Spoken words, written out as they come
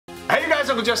guys,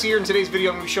 Uncle Jesse here. In today's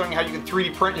video, I'm going to be showing you how you can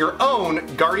 3D print your own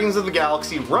Guardians of the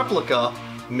Galaxy Replica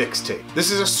mixtape. This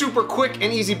is a super quick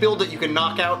and easy build that you can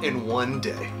knock out in one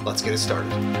day. Let's get it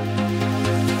started.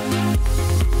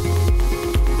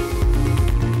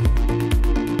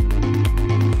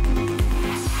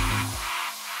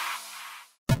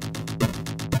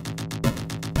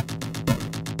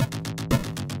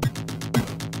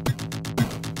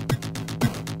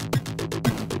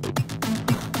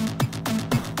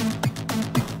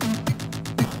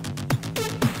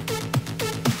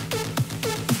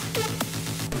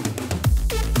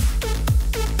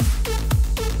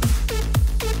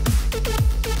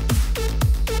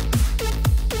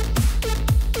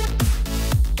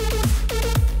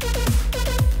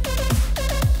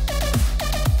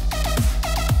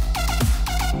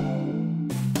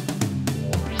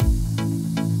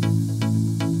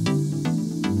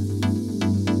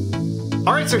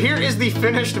 Alright, so here is the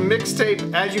finished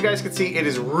mixtape. As you guys can see, it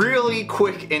is really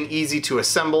quick and easy to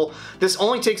assemble. This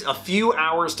only takes a few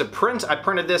hours to print. I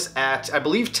printed this at, I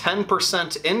believe, 10%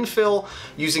 infill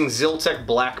using Zyltech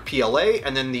black PLA,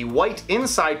 and then the white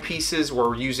inside pieces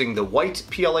were using the white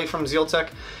PLA from Zyltech.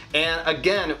 And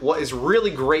again, what is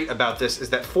really great about this is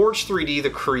that Forge 3D,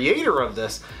 the creator of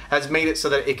this, has made it so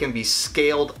that it can be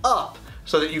scaled up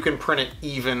so that you can print it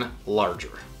even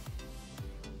larger.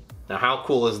 Now, how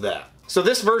cool is that? So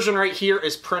this version right here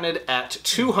is printed at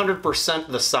 200%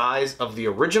 the size of the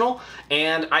original,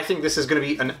 and I think this is going to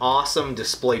be an awesome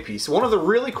display piece. One of the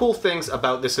really cool things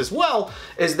about this as well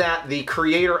is that the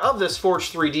creator of this,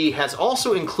 Forge 3D, has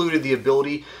also included the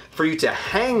ability for you to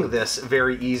hang this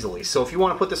very easily. So if you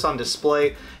want to put this on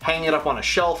display, hang it up on a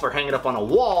shelf or hang it up on a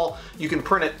wall, you can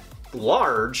print it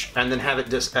large and then have it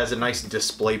just as a nice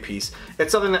display piece.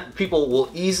 It's something that people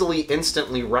will easily,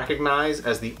 instantly recognize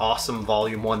as the awesome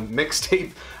Volume 1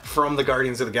 mixtape from the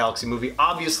Guardians of the Galaxy movie.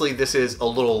 Obviously, this is a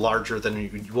little larger than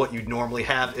what you'd normally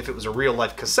have if it was a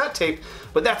real-life cassette tape,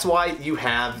 but that's why you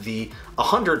have the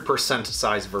 100%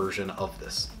 size version of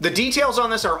this. The details on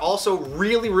this are also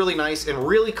really, really nice and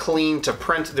really clean to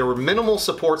print. There were minimal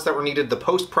supports that were needed. The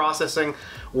post-processing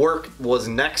work was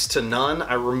next to none.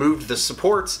 I removed the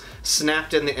supports,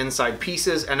 snapped in the inside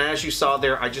pieces, and as you saw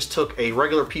there, I just took a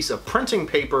regular piece of printing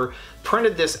paper,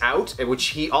 printed this out, which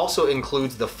he also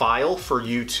includes the file for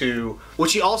you to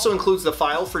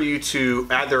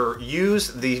either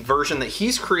use the version that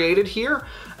he's created here,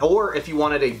 or if you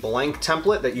wanted a blank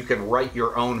template that you can write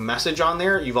your own message on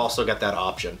there, you've also got that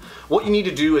option. What you need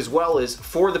to do as well is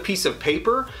for the piece of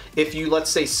paper, if you,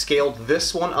 let's say, scaled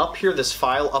this one up here, this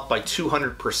file up by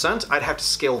 200%, I'd have to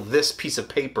scale this piece of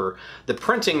paper, the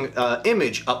printing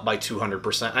image, up by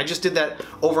 200%. I just did that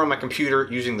over on my computer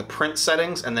using the print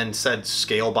settings and then said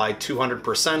scale by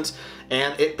 200%,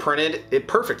 and it printed it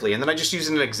perfectly. And then I just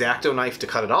used an X-Acto knife to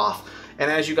cut it off.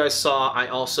 And as you guys saw, I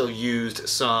also used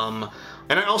some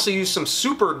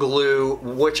super glue,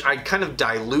 which I kind of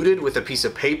diluted with a piece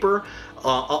of paper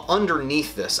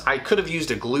underneath this. I could have used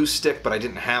a glue stick, but I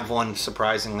didn't have one.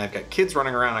 Surprisingly, I've got kids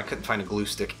running around. I couldn't find a glue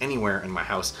stick anywhere in my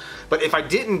house. But if I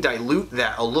didn't dilute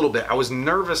that a little bit, I was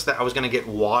nervous that I was going to get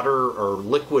water or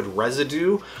liquid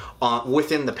residue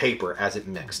within the paper as it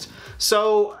mixed.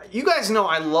 So you guys know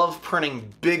I love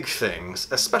printing big things,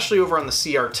 especially over on the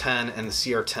CR10 and the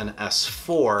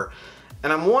CR10S4.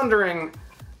 And I'm wondering,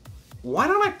 why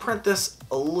don't I print this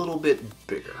a little bit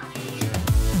bigger?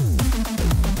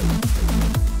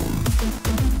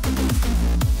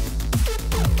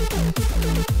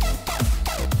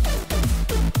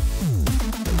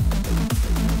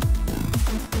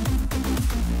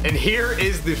 And here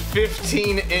is the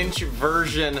 15-inch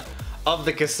version of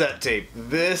the cassette tape.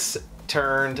 This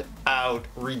turned out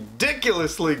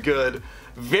ridiculously good.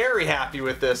 Very happy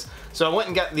with this. So I went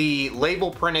and got the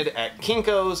label printed at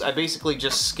Kinko's. I basically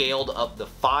just scaled up the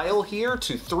file here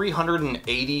to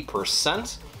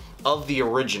 380% of the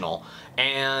original.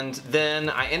 And then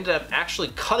I ended up actually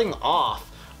cutting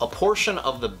off a portion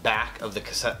of the back of the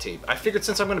cassette tape. I figured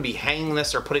since I'm going to be hanging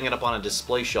this or putting it up on a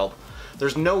display shelf,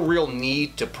 there's no real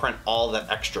need to print all that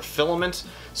extra filament.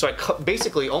 So I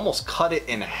basically almost cut it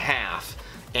in half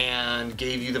and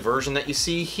gave you the version that you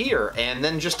see here, and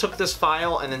then just took this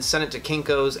file and then sent it to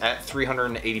Kinko's at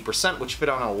 380%, which fit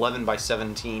on an 11 by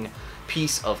 17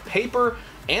 piece of paper,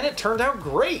 and it turned out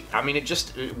great. I mean,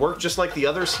 it worked just like the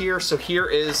others here. So here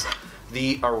is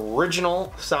the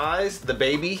original size, the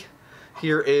baby.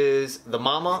 Here is the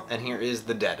mama, and here is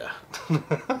the dada.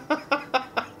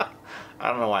 I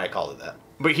don't know why I called it that.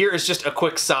 But here is just a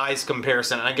quick size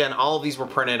comparison. And again, all of these were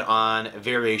printed on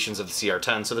variations of the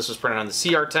CR10. So this was printed on the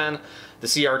CR10,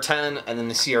 and then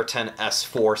the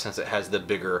CR10S4 since it has the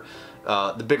bigger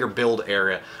the bigger build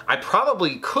area. I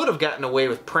probably could have gotten away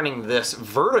with printing this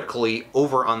vertically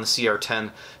over on the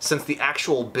CR10 since the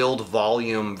actual build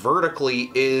volume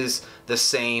vertically is the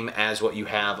same as what you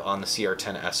have on the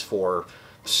CR10 S4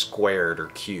 squared or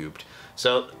cubed.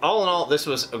 So all in all, this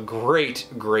was a great,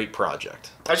 great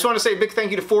project. I just want to say a big thank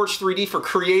you to Forge 3D for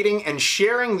creating and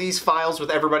sharing these files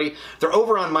with everybody. They're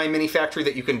over on my mini factory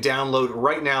that you can download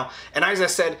right now. And as I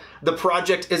said, the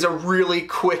project is a really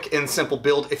quick and simple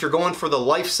build. If you're going for the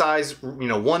life-size, you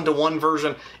know, 1-to-1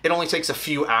 version, it only takes a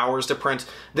few hours to print.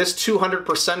 This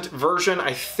 200% version,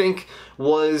 I think,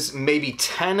 was maybe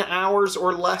 10 hours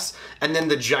or less. And then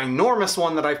the ginormous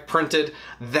one that I've printed,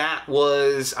 that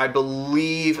was, I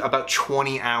believe, about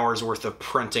 20 hours worth of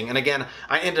printing. And again,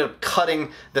 I ended up cutting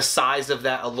the size of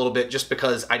that a little bit just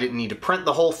because I didn't need to print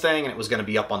the whole thing and it was going to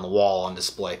be up on the wall on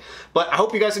display. But I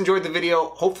hope you guys enjoyed the video.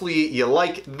 Hopefully you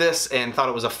like this and thought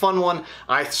it was a fun one.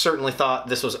 I certainly thought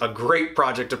this was a great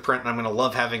project to print and I'm going to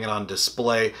love having it on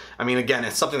display. I mean, again,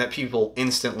 it's something that people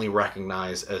instantly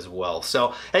recognize as well.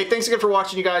 So, hey, thanks again for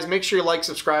watching, you guys. Make sure you like,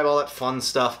 subscribe, all that fun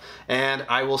stuff, and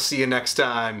I will see you next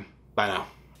time. Bye now.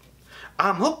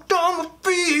 I'm hooked on the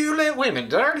feeling. Wait a minute,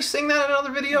 did I already sing that in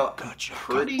another video?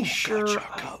 Pretty sure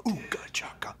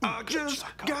I just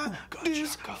got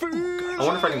this feeling. I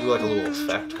wonder if I can do like a little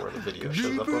effect where the video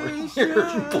shows up over here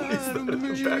and plays that in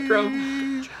the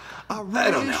background.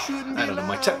 I don't know.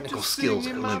 My technical skills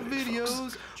are limited,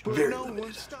 folks. Very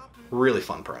limited. Really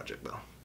fun project, though.